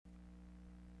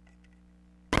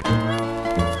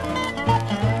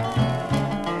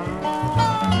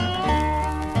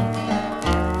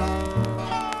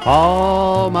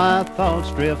All my thoughts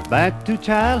drift back to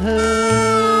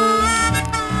childhood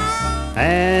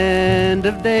and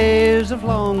of days of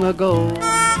long ago,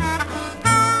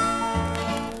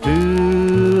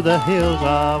 to the hills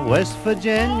of West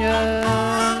Virginia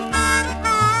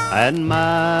and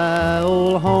my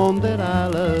old home that I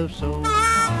love so.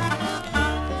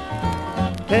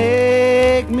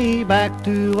 Take me back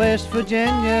to West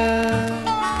Virginia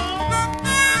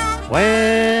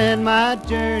when my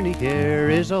journey here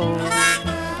is o'er.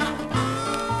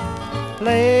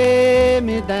 Lay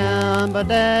me down by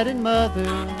Dad and Mother,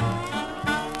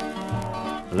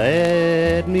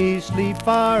 let me sleep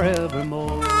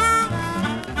forevermore.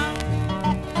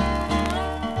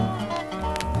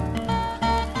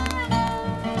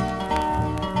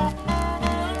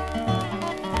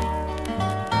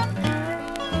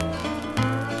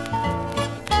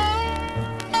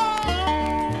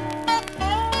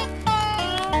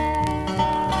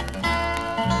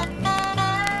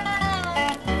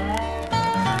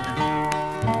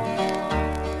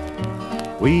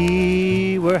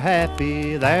 We were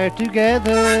happy there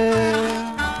together,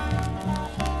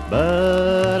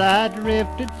 but I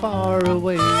drifted far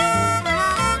away.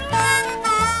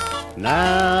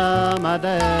 Now my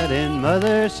dad and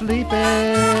mother sleeping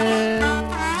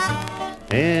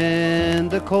in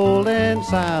the cold and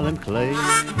silent clay.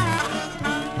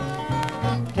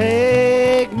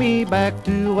 Take me back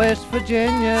to West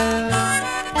Virginia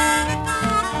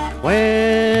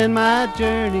when my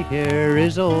journey here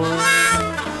is o'er.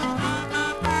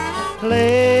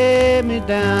 Lay me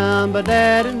down by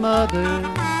Dad and Mother,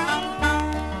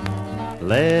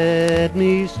 let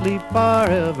me sleep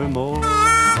forevermore.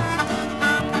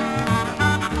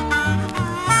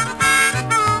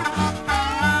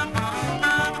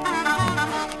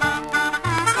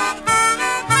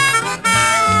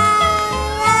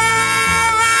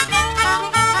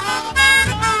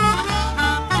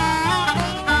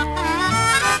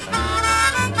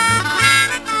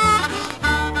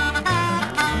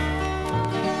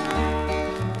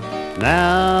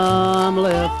 Now I'm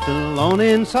left alone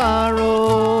in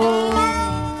sorrow,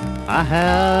 I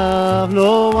have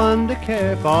no one to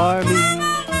care for me,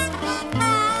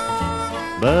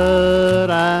 but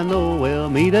I know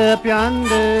we'll meet up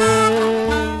yonder,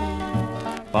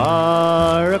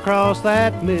 far across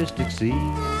that mystic sea.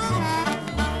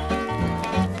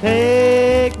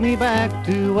 Take me back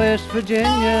to West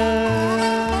Virginia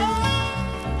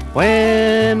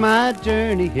when my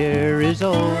journey here is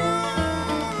o'er.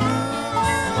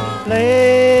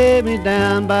 Lay me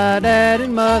down by Dad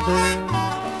and Mother,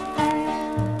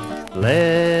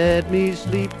 let me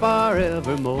sleep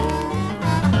forevermore.